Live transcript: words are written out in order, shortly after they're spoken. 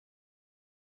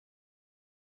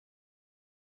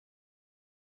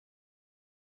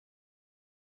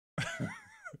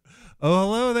Oh,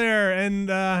 hello there, and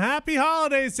happy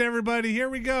holidays to everybody. Here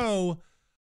we go.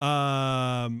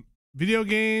 Video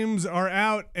games are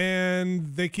out,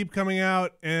 and they keep coming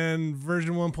out, and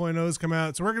version 1.0's come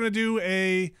out. So we're going to do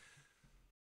a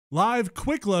live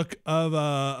quick look of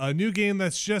a new game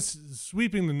that's just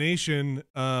sweeping the nation.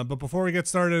 But before we get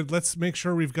started, let's make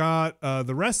sure we've got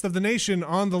the rest of the nation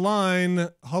on the line.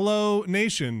 Hello,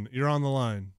 nation. You're on the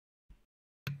line.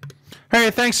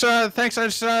 Hey, thanks. I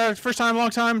just first time, long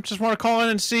time. Just want to call in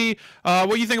and see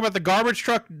what you think about the garbage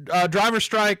truck driver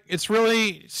strike. It's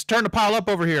really starting to pile up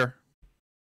over here.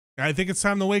 I think it's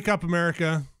time to wake up,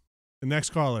 America. The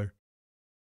next caller.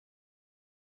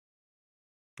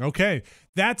 Okay,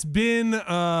 that's been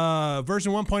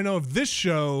version 1.0 of this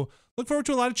show. Look forward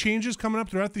to a lot of changes coming up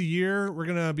throughout the year. We're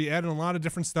gonna be adding a lot of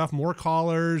different stuff, more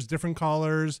callers, different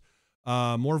callers,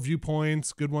 more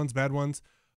viewpoints, good ones, bad ones.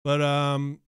 But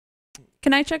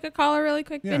can I check a caller really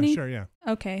quick, yeah, Vinny? sure, yeah.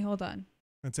 Okay, hold on.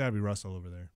 That's Abby Russell over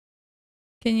there.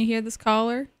 Can you hear this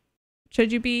caller?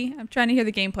 Should you be? I'm trying to hear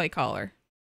the gameplay caller.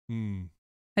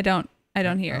 I don't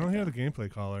hear it. I don't hear the gameplay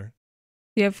caller.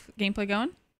 Do you have gameplay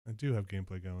going? I do have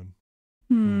gameplay going.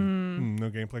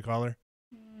 No gameplay caller?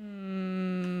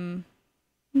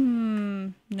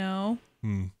 No.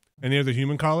 Any other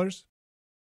human callers?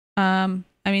 I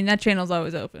mean, that channel's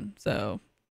always open. So,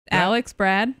 yeah. Alex,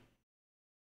 Brad.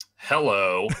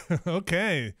 Hello.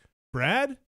 Okay.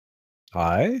 Brad?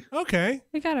 Hi. Okay.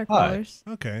 We got our callers.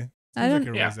 Okay. I don't,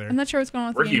 there. I'm not sure what's going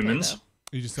on with We're the gameplay, humans. though.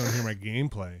 You just don't hear my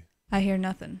gameplay. I hear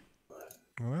nothing.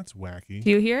 Well, that's wacky. Do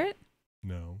you hear it?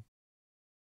 No.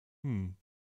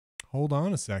 Hold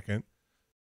on a second.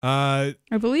 I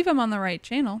believe I'm on the right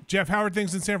channel. Jeff, how are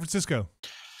things in San Francisco?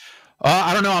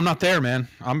 I don't know. I'm not there, man.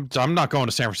 I'm not going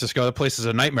to San Francisco. That place is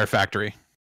a nightmare factory.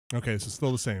 Okay, so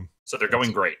still the same. So they're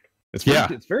going great. It's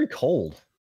very cold.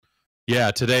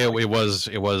 Yeah, today it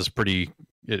was pretty.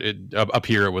 Up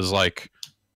here it was like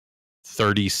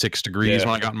 36 degrees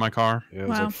when I got in my car. Yeah, it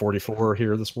was like 44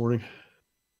 here this morning.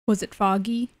 Was it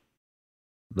foggy?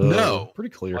 No, pretty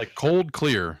clear. Like cold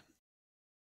clear.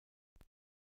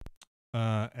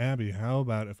 Abby, how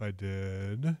about if I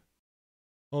did?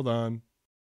 Hold on.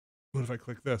 What if I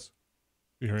click this?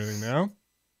 You hear anything now?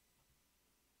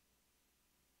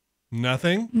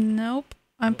 Nothing? Nope.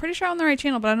 I'm pretty sure I'm on the right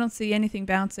channel, but I don't see anything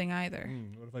bouncing either.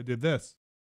 What if I did this?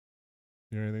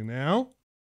 You hear anything now?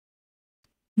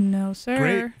 No, sir.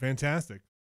 Great. Fantastic.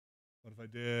 What if I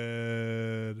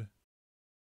did...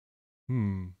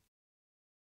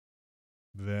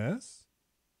 This?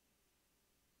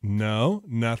 No,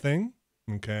 nothing.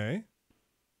 Okay.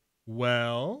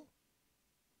 Well,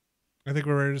 I think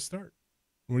we're ready to start.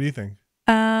 What do you think?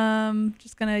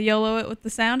 Just gonna YOLO it with the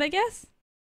sound, I guess.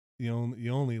 You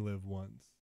only live once.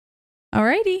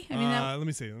 Alrighty. I mean, let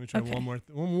me see. Let me try okay.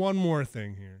 one more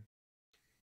thing here.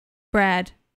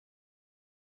 Brad.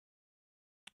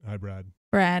 Hi, Brad.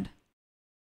 Brad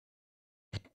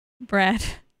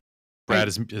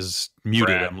is muted.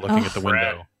 Brad. I'm looking at the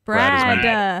window.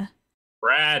 Brad.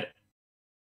 Brad.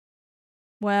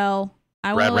 Well,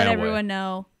 I want to let everyone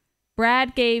know.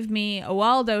 Brad gave me a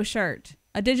Waldo shirt,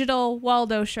 a digital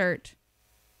Waldo shirt.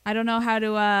 I don't know how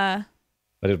to. I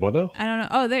did what though? I don't know.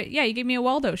 Oh, there. Yeah, you gave me a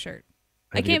Waldo shirt.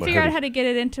 I can't figure out how to get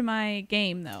it into my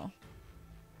game though.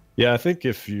 Yeah, I think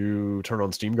if you turn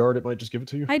on Steam Guard, it might just give it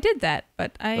to you. I did that,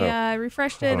 but I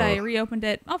refreshed it. I reopened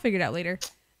it. I'll figure it out later.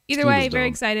 Either way, very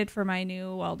excited for my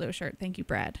new Waldo shirt. Thank you,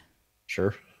 Brad.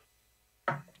 Sure.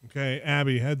 Okay,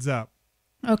 Abby, heads up.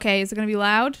 Okay, is it going to be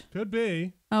loud? Could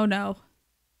be. Oh, no.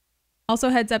 Also,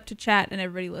 heads up to chat and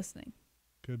everybody listening.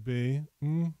 Could be.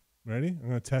 Ready? I'm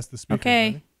going to test the speakers. Okay.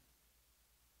 Ready?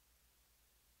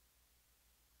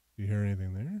 Do you hear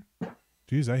anything there?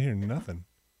 Jeez, I hear nothing.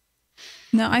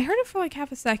 No, I heard it for like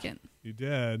half a second. You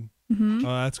did? Mm-hmm.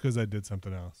 Oh, that's because I did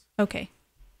something else. Okay.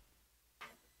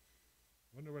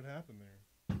 Wonder what happened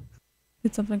there.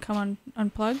 Did something come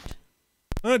unplugged?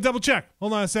 I'm going to double check.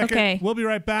 Hold on a second. Okay. We'll be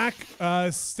right back.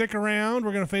 Stick around.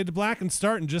 We're going to fade to black and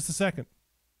start in just a second.